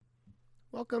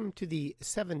Welcome to the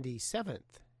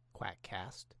 77th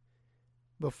Quackcast.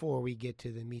 Before we get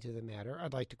to the meat of the matter,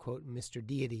 I'd like to quote Mr.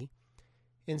 Deity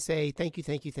and say thank you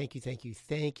to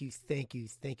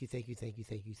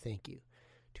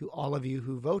all of you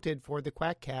who voted for the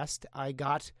Quackcast. I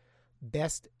got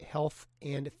Best Health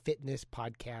and Fitness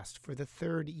Podcast for the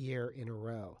third year in a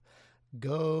row.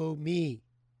 Go me.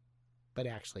 But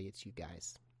actually, it's you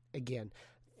guys. Again,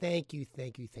 thank you.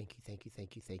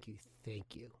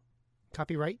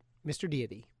 Copyright, Mr.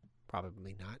 Deity.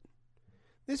 Probably not.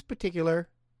 This particular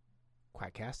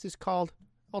Quackcast is called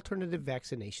Alternative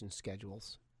Vaccination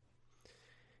Schedules.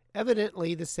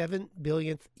 Evidently, the 7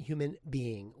 billionth human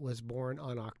being was born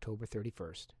on October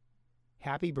 31st.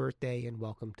 Happy birthday and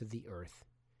welcome to the Earth.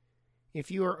 If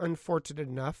you are unfortunate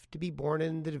enough to be born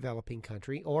in the developing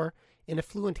country or an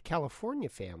affluent California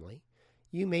family,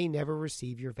 you may never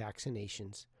receive your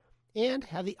vaccinations and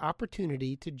have the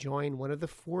opportunity to join one of the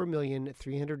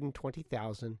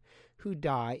 4,320,000 who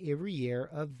die every year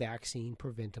of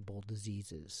vaccine-preventable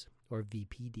diseases, or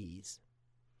VPDs.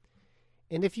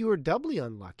 And if you are doubly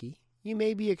unlucky, you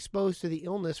may be exposed to the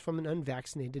illness from an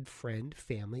unvaccinated friend,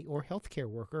 family, or healthcare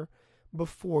worker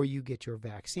before you get your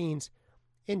vaccines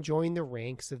and join the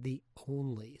ranks of the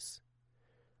onlys.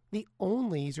 The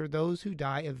onlys are those who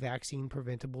die of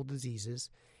vaccine-preventable diseases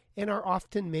and are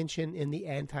often mentioned in the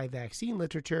anti-vaccine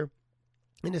literature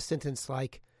in a sentence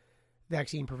like,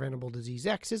 vaccine-preventable disease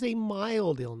X is a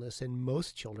mild illness in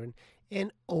most children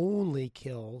and only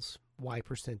kills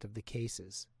Y% of the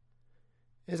cases.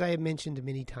 As I have mentioned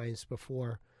many times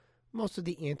before, most of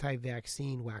the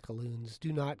anti-vaccine wackaloons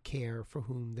do not care for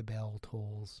whom the bell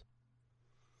tolls.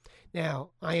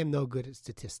 Now, I am no good at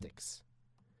statistics.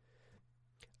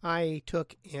 I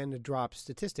took and dropped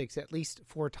statistics at least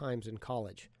 4 times in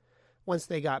college. Once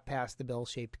they got past the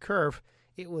bell-shaped curve,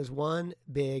 it was one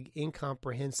big,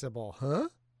 incomprehensible, huh?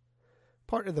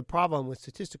 Part of the problem with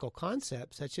statistical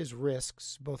concepts, such as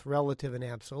risks, both relative and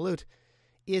absolute,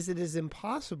 is it is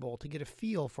impossible to get a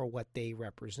feel for what they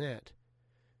represent.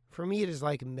 For me, it is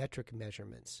like metric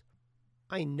measurements.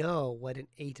 I know what an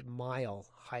 8-mile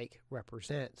hike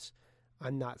represents.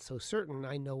 I'm not so certain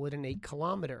I know what an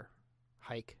 8-kilometer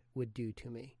hike would do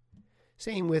to me.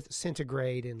 Same with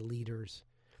centigrade and liters.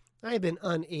 I have been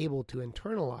unable to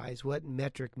internalize what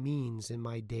metric means in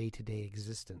my day-to-day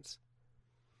existence.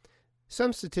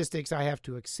 Some statistics I have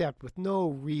to accept with no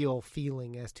real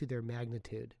feeling as to their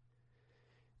magnitude.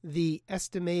 The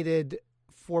estimated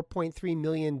 4.3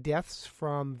 million deaths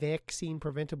from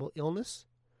vaccine-preventable illness,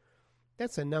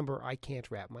 that's a number I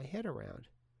can't wrap my head around.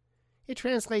 It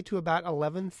translates to about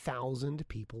 11,000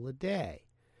 people a day,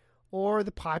 or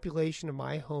the population of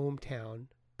my hometown,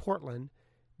 Portland,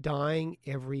 dying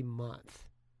every month.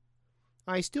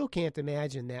 I still can't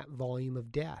imagine that volume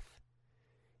of death.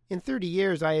 In 30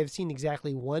 years, I have seen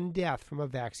exactly 1 death from a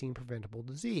vaccine-preventable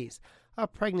disease, a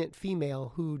pregnant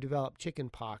female who developed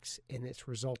chickenpox and its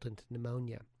resultant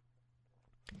pneumonia.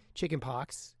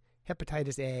 Chickenpox,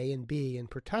 hepatitis A and B,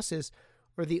 and pertussis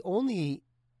are the only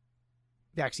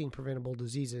vaccine-preventable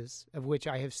diseases of which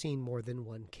I have seen more than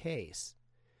 1 case.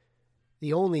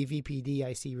 The only VPD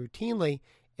I see routinely,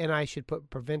 and I should put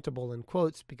preventable in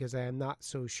quotes because I am not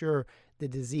so sure the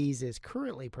disease is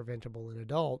currently preventable in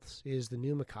adults, is the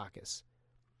pneumococcus.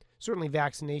 Certainly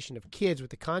vaccination of kids with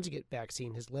the conjugate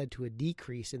vaccine has led to a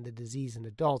decrease in the disease in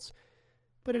adults,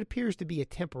 but it appears to be a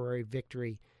temporary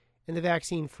victory, and the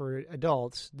vaccine for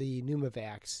adults, the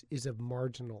Pneumovax, is of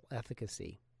marginal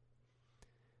efficacy.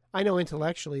 I know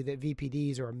intellectually that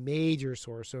VPDs are a major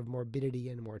source of morbidity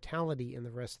and mortality in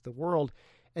the rest of the world,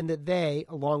 and that they,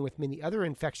 along with many other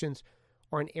infections,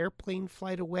 are an airplane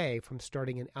flight away from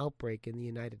starting an outbreak in the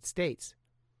United States.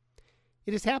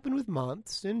 It has happened with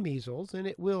mumps and measles, and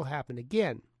it will happen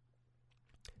again.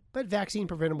 But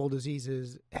vaccine-preventable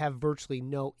diseases have virtually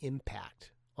no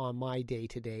impact on my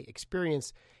day-to-day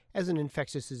experience as an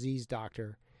infectious disease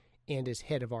doctor and as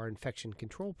head of our infection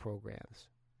control programs.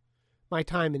 My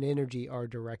time and energy are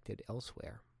directed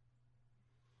elsewhere.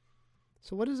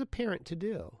 So what is a parent to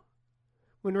do?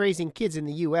 When raising kids in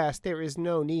the U.S., there is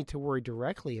no need to worry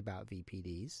directly about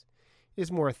VPDs. It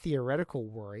is more a theoretical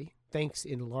worry, thanks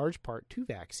in large part to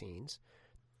vaccines.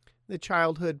 The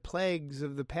childhood plagues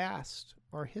of the past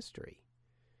are history.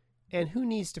 And who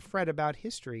needs to fret about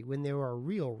history when there are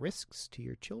real risks to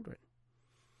your children?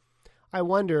 I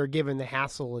wonder, given the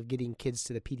hassle of getting kids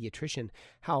to the pediatrician,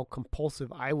 how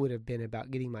compulsive I would have been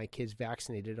about getting my kids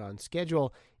vaccinated on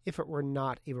schedule if it were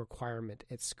not a requirement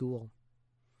at school.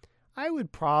 I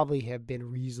would probably have been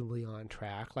reasonably on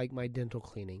track, like my dental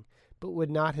cleaning, but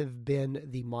would not have been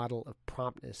the model of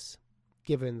promptness,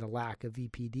 given the lack of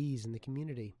VPDs in the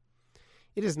community.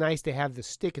 It is nice to have the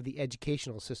stick of the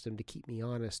educational system to keep me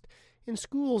honest, and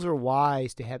schools are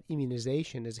wise to have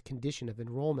immunization as a condition of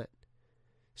enrollment.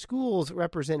 Schools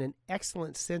represent an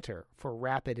excellent center for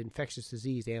rapid infectious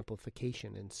disease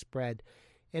amplification and spread,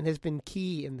 and has been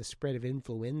key in the spread of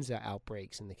influenza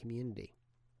outbreaks in the community.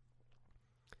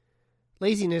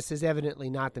 Laziness is evidently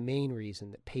not the main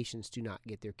reason that patients do not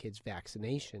get their kids'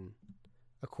 vaccination,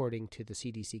 according to the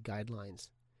CDC guidelines.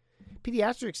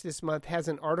 Pediatrics this month has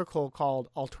an article called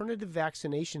Alternative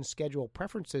Vaccination Schedule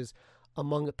Preferences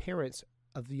Among Parents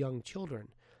of Young Children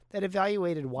that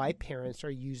evaluated why parents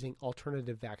are using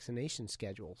alternative vaccination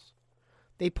schedules.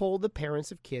 They polled the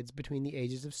parents of kids between the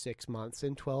ages of 6 months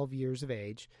and 12 years of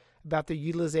age about their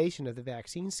utilization of the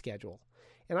vaccine schedule,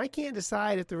 and I can't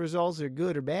decide if the results are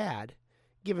good or bad,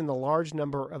 given the large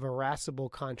number of irascible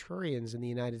contrarians in the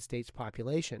United States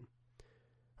population.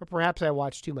 Or perhaps I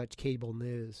watch too much cable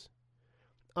news.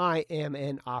 I am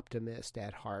an optimist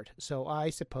at heart, so I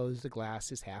suppose the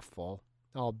glass is half full,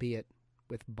 albeit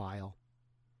with bile.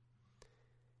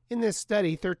 In this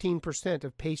study, 13%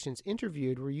 of patients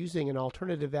interviewed were using an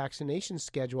alternative vaccination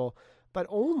schedule, but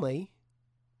only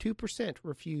 2%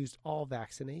 refused all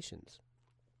vaccinations.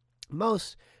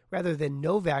 Most, rather than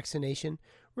no vaccination,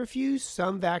 refused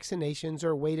some vaccinations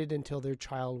or waited until their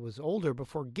child was older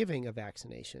before giving a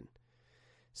vaccination.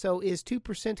 So is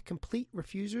 2% complete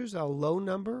refusers a low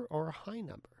number or a high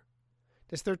number?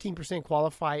 Does 13%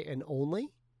 qualify an only?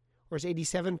 Or is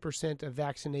 87% of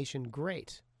vaccination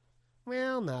great?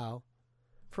 Well, no.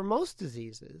 For most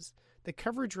diseases, the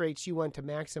coverage rates you want to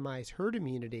maximize herd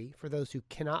immunity for those who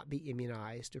cannot be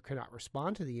immunized or cannot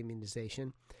respond to the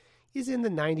immunization is in the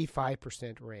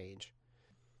 95% range.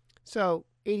 So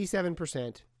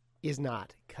 87% is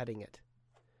not cutting it.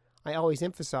 I always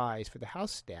emphasize for the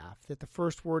house staff that the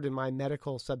first word in my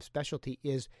medical subspecialty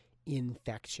is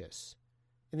infectious.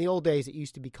 In the old days, it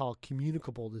used to be called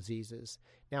communicable diseases.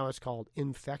 Now it's called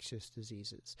infectious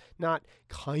diseases. Not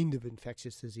kind of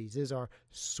infectious diseases or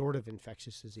sort of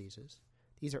infectious diseases.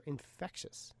 These are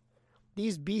infectious.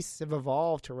 These beasts have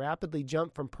evolved to rapidly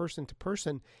jump from person to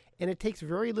person, and it takes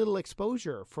very little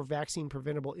exposure for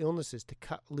vaccine-preventable illnesses to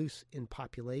cut loose in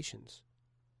populations.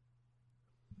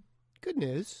 Good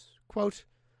news, quote,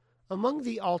 among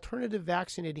the alternative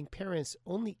vaccinating parents,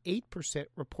 only 8%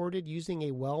 reported using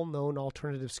a well-known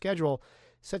alternative schedule,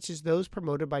 such as those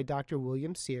promoted by Dr.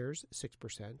 William Sears,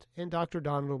 6%, and Dr.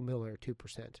 Donald Miller,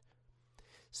 2%.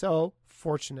 So,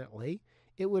 fortunately,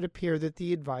 it would appear that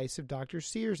the advice of Dr.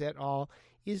 Sears et al.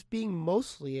 Is being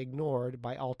mostly ignored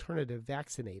by alternative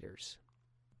vaccinators.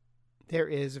 There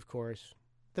is, of course,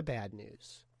 the bad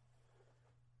news.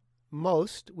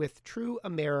 Most with true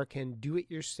American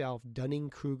do-it-yourself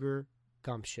Dunning-Kruger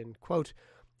gumption, quote,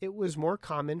 it was more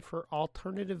common for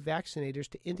alternative vaccinators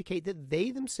to indicate that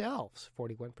they themselves,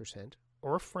 41%,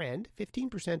 or a friend,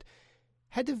 15%,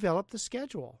 had developed the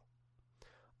schedule.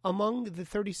 Among the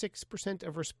 36%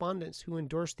 of respondents who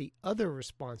endorsed the other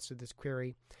response to this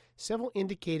query, several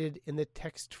indicated in the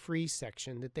text-free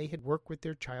section that they had worked with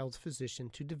their child's physician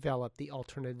to develop the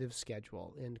alternative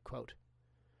schedule, end quote.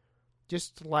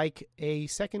 Just like a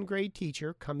second-grade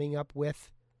teacher coming up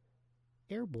with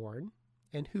airborne,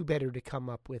 and who better to come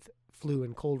up with flu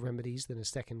and cold remedies than a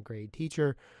second-grade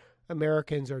teacher,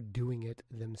 Americans are doing it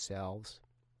themselves.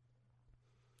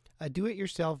 A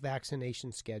do-it-yourself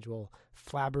vaccination schedule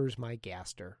flabbers my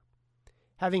gaster.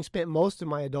 Having spent most of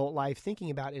my adult life thinking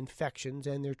about infections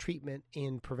and their treatment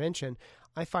and prevention,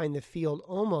 I find the field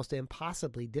almost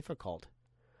impossibly difficult.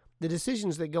 The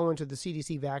decisions that go into the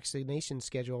CDC vaccination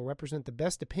schedule represent the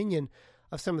best opinion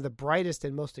of some of the brightest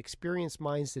and most experienced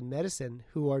minds in medicine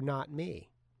who are not me.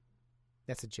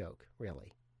 That's a joke,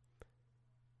 really.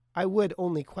 I would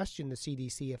only question the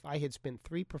CDC if I had spent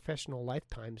 3 professional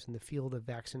lifetimes in the field of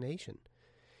vaccination.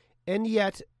 And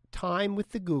yet, time with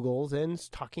the Googles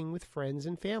and talking with friends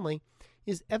and family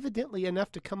is evidently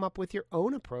enough to come up with your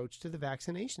own approach to the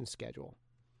vaccination schedule.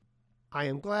 I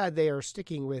am glad they are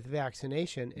sticking with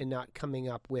vaccination and not coming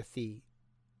up with the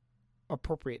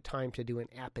appropriate time to do an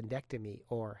appendectomy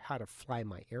or how to fly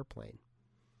my airplane.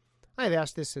 I have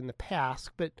asked this in the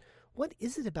past, but what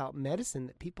is it about medicine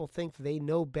that people think they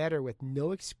know better with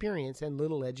no experience and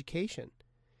little education?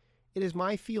 It is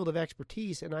my field of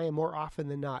expertise, and I am more often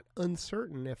than not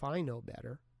uncertain if I know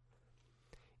better.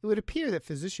 It would appear that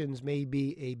physicians may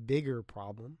be a bigger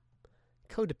problem.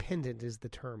 Codependent is the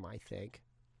term, I think.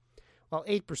 While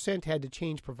 8% had to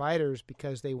change providers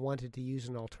because they wanted to use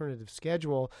an alternative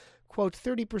schedule, quote,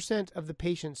 30% of the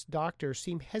patient's doctors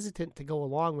seemed hesitant to go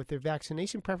along with their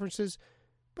vaccination preferences,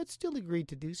 but still agreed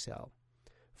to do so.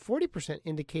 40%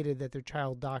 indicated that their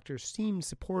child doctors seemed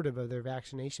supportive of their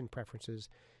vaccination preferences,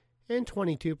 and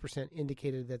 22%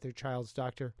 indicated that their child's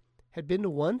doctor had been the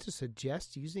one to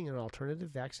suggest using an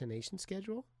alternative vaccination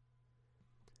schedule.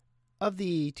 Of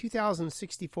the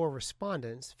 2,064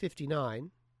 respondents,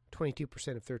 59,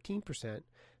 22% of 13%,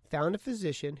 found a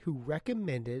physician who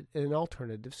recommended an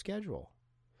alternative schedule.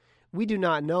 We do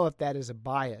not know if that is a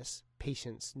bias.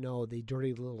 Patients know the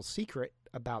dirty little secret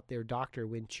about their doctor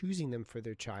when choosing them for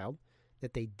their child,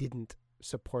 that they didn't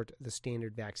support the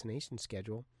standard vaccination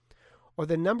schedule, or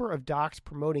the number of docs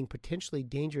promoting potentially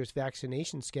dangerous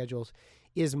vaccination schedules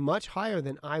is much higher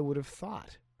than I would have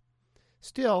thought.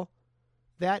 Still,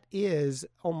 that is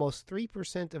almost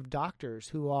 3% of doctors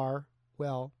who are,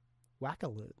 well,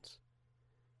 wackaloons.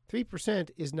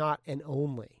 3% is not an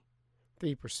only.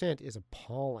 3% is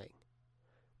appalling.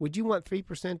 Would you want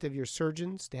 3% of your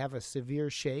surgeons to have a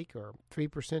severe shake or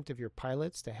 3% of your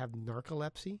pilots to have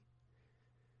narcolepsy?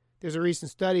 There's a recent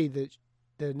study that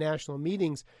the national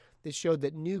meetings that showed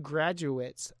that new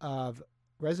graduates of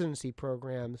residency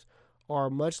programs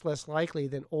are much less likely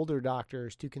than older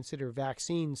doctors to consider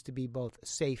vaccines to be both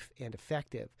safe and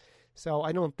effective. So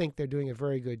I don't think they're doing a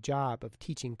very good job of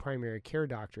teaching primary care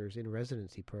doctors in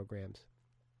residency programs.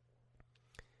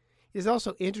 It is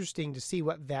also interesting to see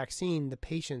what vaccine the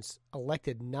patients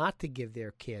elected not to give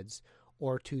their kids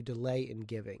or to delay in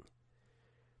giving.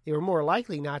 They were more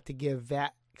likely not to give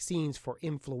vaccines for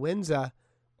influenza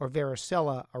or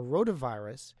varicella or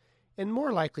rotavirus, and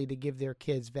more likely to give their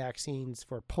kids vaccines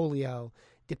for polio,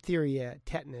 diphtheria,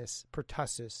 tetanus,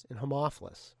 pertussis, and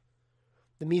Haemophilus.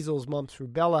 The measles, mumps,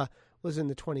 rubella was in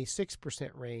the 26%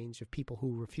 range of people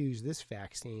who refused this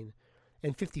vaccine,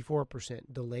 and 54%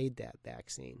 delayed that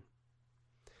vaccine.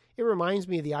 It reminds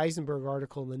me of the Eisenberg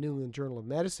article in the New England Journal of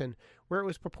Medicine, where it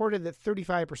was purported that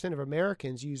 35% of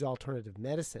Americans use alternative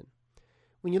medicine.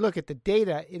 When you look at the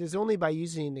data, it is only by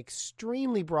using an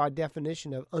extremely broad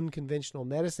definition of unconventional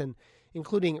medicine,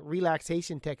 including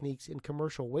relaxation techniques in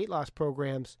commercial weight loss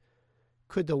programs,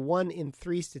 could the 1 in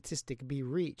 3 statistic be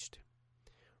reached.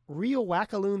 Real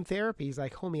wackaloon therapies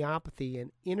like homeopathy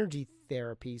and energy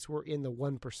therapies were in the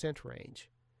 1% range.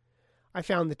 I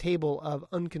found the table of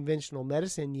unconventional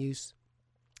medicine use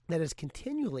that is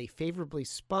continually favorably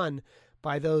spun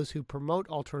by those who promote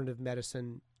alternative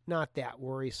medicine not that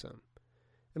worrisome.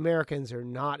 Americans are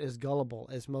not as gullible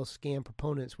as most scam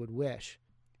proponents would wish.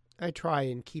 I try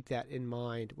and keep that in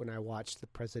mind when I watch the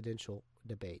presidential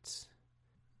debates.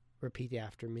 Repeat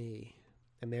after me.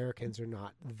 Americans are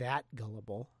not that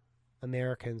gullible.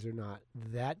 Americans are not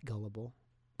that gullible.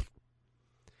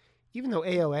 Even though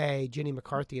AOA, Jenny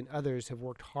McCarthy, and others have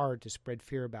worked hard to spread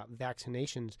fear about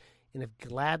vaccinations and have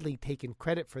gladly taken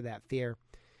credit for that fear,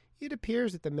 it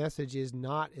appears that the message is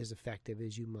not as effective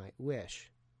as you might wish.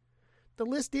 The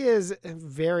list is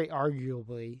very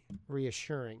arguably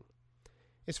reassuring.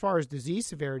 As far as disease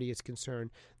severity is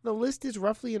concerned, the list is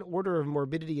roughly in order of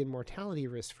morbidity and mortality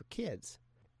risks for kids.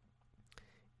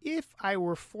 If I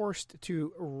were forced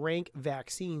to rank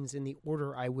vaccines in the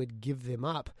order I would give them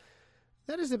up,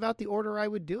 that is about the order I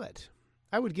would do it.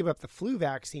 I would give up the flu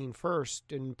vaccine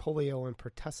first and polio and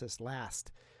pertussis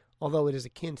last. Although it is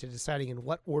akin to deciding in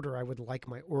what order I would like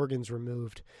my organs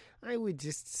removed, I would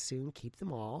just soon keep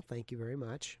them all, thank you very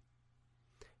much.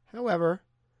 However,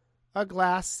 a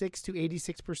glass 6 to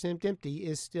 86% empty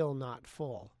is still not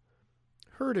full.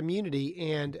 Herd immunity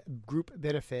and group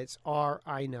benefits are,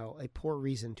 I know, a poor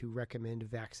reason to recommend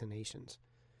vaccinations.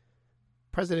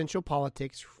 Presidential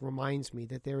politics reminds me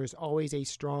that there is always a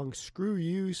strong screw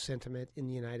you sentiment in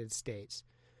the United States.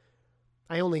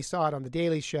 I only saw it on The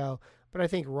Daily Show, but I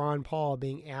think Ron Paul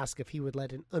being asked if he would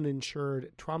let an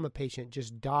uninsured trauma patient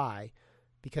just die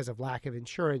because of lack of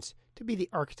insurance to be the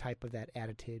archetype of that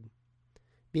attitude.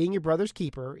 Being your brother's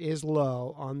keeper is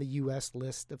low on the U.S.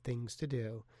 list of things to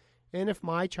do, and if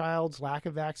my child's lack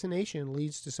of vaccination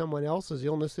leads to someone else's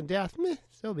illness and death,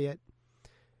 so be it.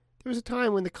 There was a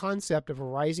time when the concept of a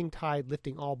rising tide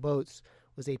lifting all boats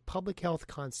was a public health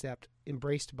concept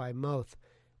embraced by most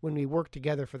when we worked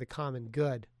together for the common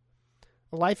good.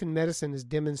 A life in medicine has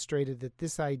demonstrated that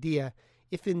this idea,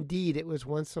 if indeed it was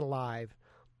once alive,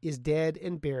 is dead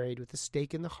and buried with a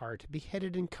stake in the heart,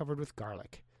 beheaded and covered with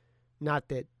garlic. Not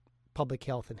that public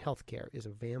health and healthcare is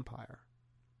a vampire.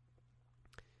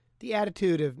 The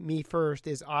attitude of me first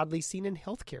is oddly seen in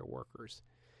healthcare workers.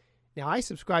 Now, I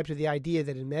subscribe to the idea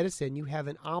that in medicine you have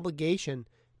an obligation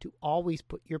to always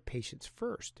put your patients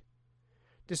first.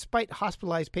 Despite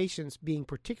hospitalized patients being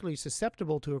particularly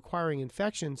susceptible to acquiring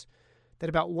infections, that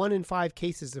about 1 in 5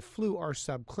 cases of flu are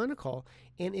subclinical,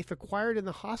 and if acquired in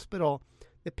the hospital,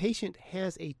 the patient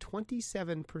has a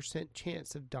 27%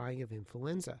 chance of dying of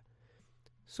influenza.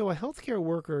 So a healthcare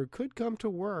worker could come to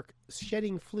work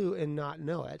shedding flu and not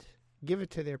know it, give it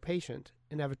to their patient,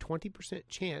 and have a 20%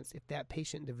 chance, if that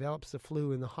patient develops the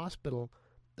flu in the hospital,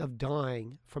 of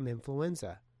dying from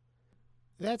influenza.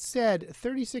 That said,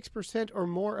 36% or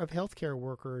more of healthcare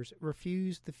workers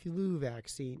refuse the flu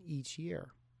vaccine each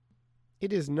year.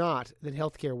 It is not that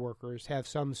healthcare workers have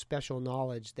some special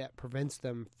knowledge that prevents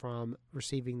them from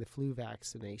receiving the flu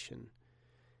vaccination.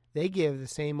 They give the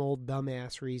same old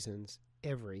dumbass reasons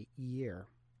every year.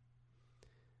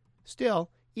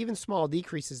 Still, even small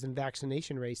decreases in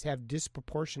vaccination rates have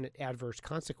disproportionate adverse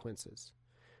consequences.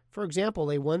 For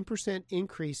example, a 1%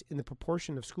 increase in the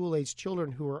proportion of school-aged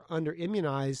children who are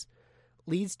under-immunized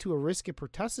leads to a risk of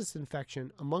pertussis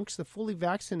infection amongst the fully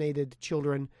vaccinated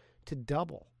children to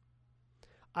double.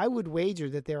 I would wager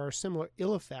that there are similar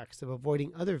ill effects of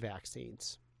avoiding other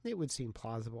vaccines. It would seem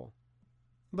plausible.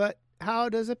 But how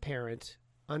does a parent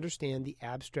understand the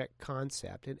abstract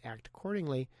concept and act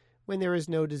accordingly when there is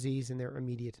no disease in their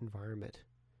immediate environment?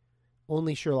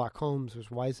 Only Sherlock Holmes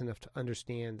was wise enough to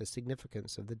understand the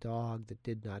significance of the dog that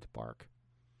did not bark.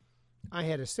 I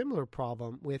had a similar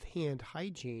problem with hand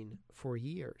hygiene for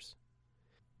years.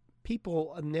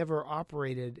 People never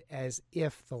operated as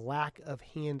if the lack of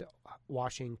hand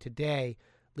washing today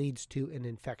leads to an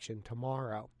infection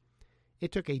tomorrow.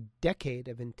 It took a decade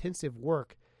of intensive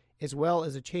work, as well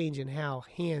as a change in how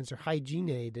hands are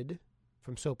hygienated,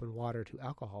 from soap and water to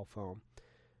alcohol foam,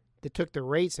 that took the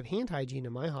rates of hand hygiene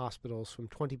in my hospitals from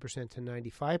 20% to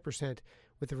 95%,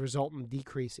 with the resultant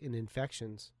decrease in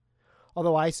infections.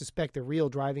 Although I suspect the real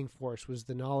driving force was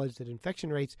the knowledge that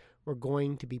infection rates were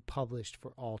going to be published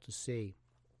for all to see.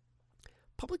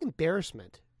 Public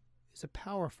embarrassment is a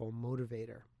powerful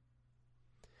motivator.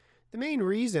 The main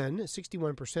reason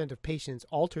 61% of patients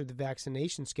altered the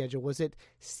vaccination schedule was it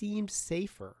seemed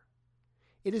safer.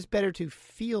 It is better to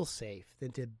feel safe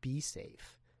than to be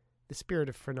safe. The spirit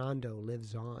of Fernando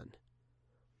lives on.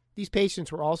 These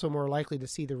patients were also more likely to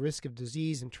see the risk of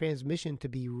disease and transmission to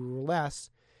be less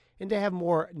and to have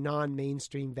more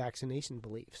non-mainstream vaccination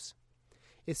beliefs.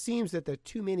 It seems that the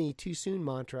too many, too soon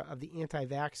mantra of the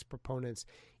anti-vax proponents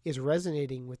is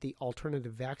resonating with the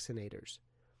alternative vaccinators.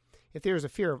 If there is a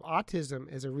fear of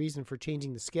autism as a reason for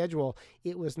changing the schedule,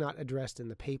 it was not addressed in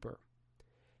the paper.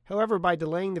 However, by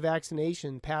delaying the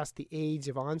vaccination past the age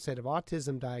of onset of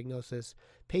autism diagnosis,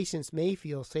 patients may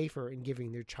feel safer in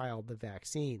giving their child the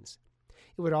vaccines.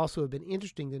 It would also have been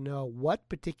interesting to know what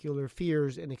particular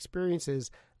fears and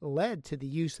experiences led to the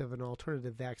use of an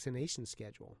alternative vaccination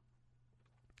schedule.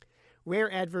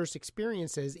 Rare adverse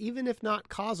experiences, even if not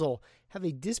causal, have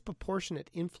a disproportionate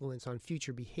influence on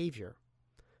future behavior.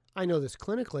 I know this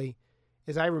clinically,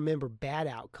 as I remember bad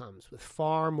outcomes with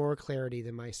far more clarity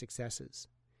than my successes.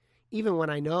 Even when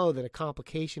I know that a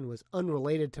complication was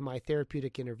unrelated to my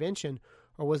therapeutic intervention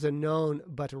or was a known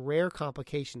but rare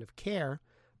complication of care,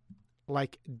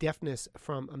 like deafness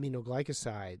from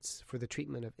aminoglycosides for the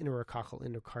treatment of enterococcal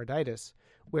endocarditis,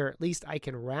 where at least I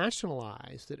can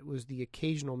rationalize that it was the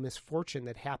occasional misfortune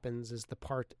that happens as the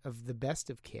part of the best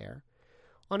of care,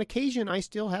 on occasion I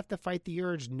still have to fight the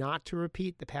urge not to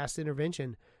repeat the past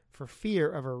intervention for fear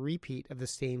of a repeat of the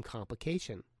same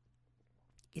complication.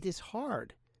 It is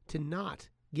hard to not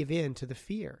give in to the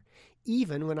fear,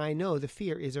 even when I know the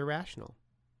fear is irrational.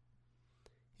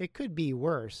 It could be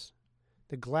worse.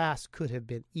 The glass could have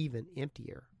been even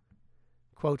emptier.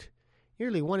 Quote,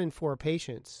 nearly 1 in 4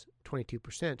 patients,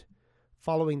 22%,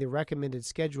 following the recommended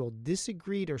schedule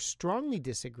disagreed or strongly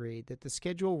disagreed that the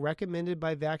schedule recommended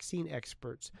by vaccine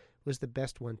experts was the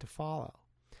best one to follow.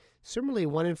 Similarly,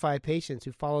 1 in 5 patients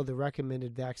who followed the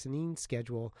recommended vaccine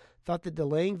schedule thought that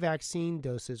delaying vaccine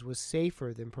doses was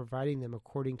safer than providing them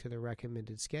according to the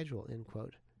recommended schedule, end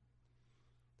quote.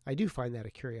 I do find that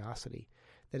a curiosity,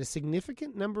 that a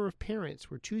significant number of parents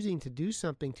were choosing to do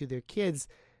something to their kids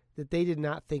that they did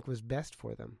not think was best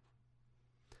for them.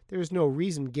 There is no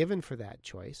reason given for that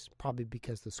choice, probably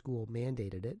because the school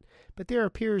mandated it, but there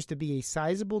appears to be a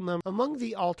sizable number. Among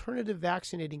the alternative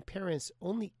vaccinating parents,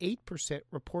 only 8%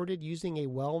 reported using a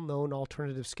well-known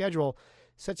alternative schedule,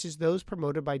 such as those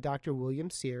promoted by Dr. William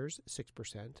Sears,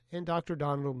 6%, and Dr.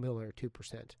 Donald Miller,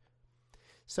 2%.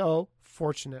 So,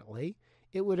 fortunately,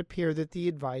 it would appear that the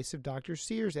advice of Dr.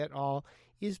 Sears et al.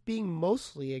 Is being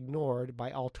mostly ignored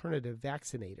by alternative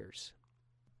vaccinators.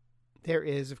 There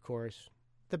is, of course,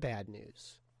 the bad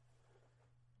news.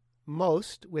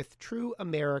 Most, with true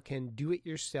American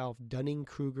do-it-yourself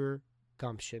Dunning-Kruger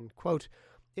gumption, quote,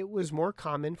 it was more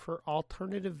common for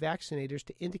alternative vaccinators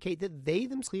to indicate that they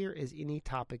themselves clear as any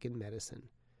topic in medicine.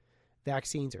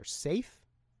 Vaccines are safe,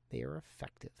 they are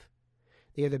effective.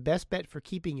 They are the best bet for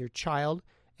keeping your child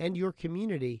and your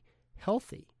community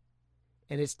healthy,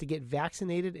 and it's to get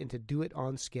vaccinated and to do it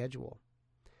on schedule.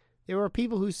 There are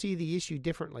people who see the issue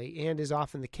differently, and, as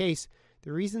often the case,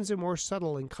 the reasons are more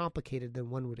subtle and complicated than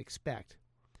one would expect.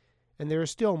 And there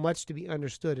is still much to be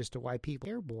understood as to why people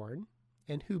are airborne,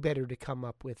 and who better to come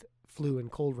up with flu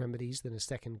and cold remedies than a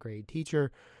second-grade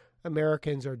teacher?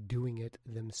 Americans are doing it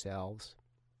themselves.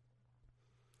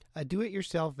 A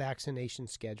do-it-yourself vaccination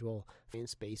schedule,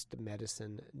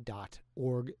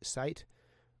 sciencebased-medicine.org site.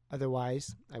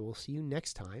 Otherwise, I will see you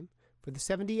next time for the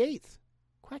 78th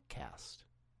Quackcast.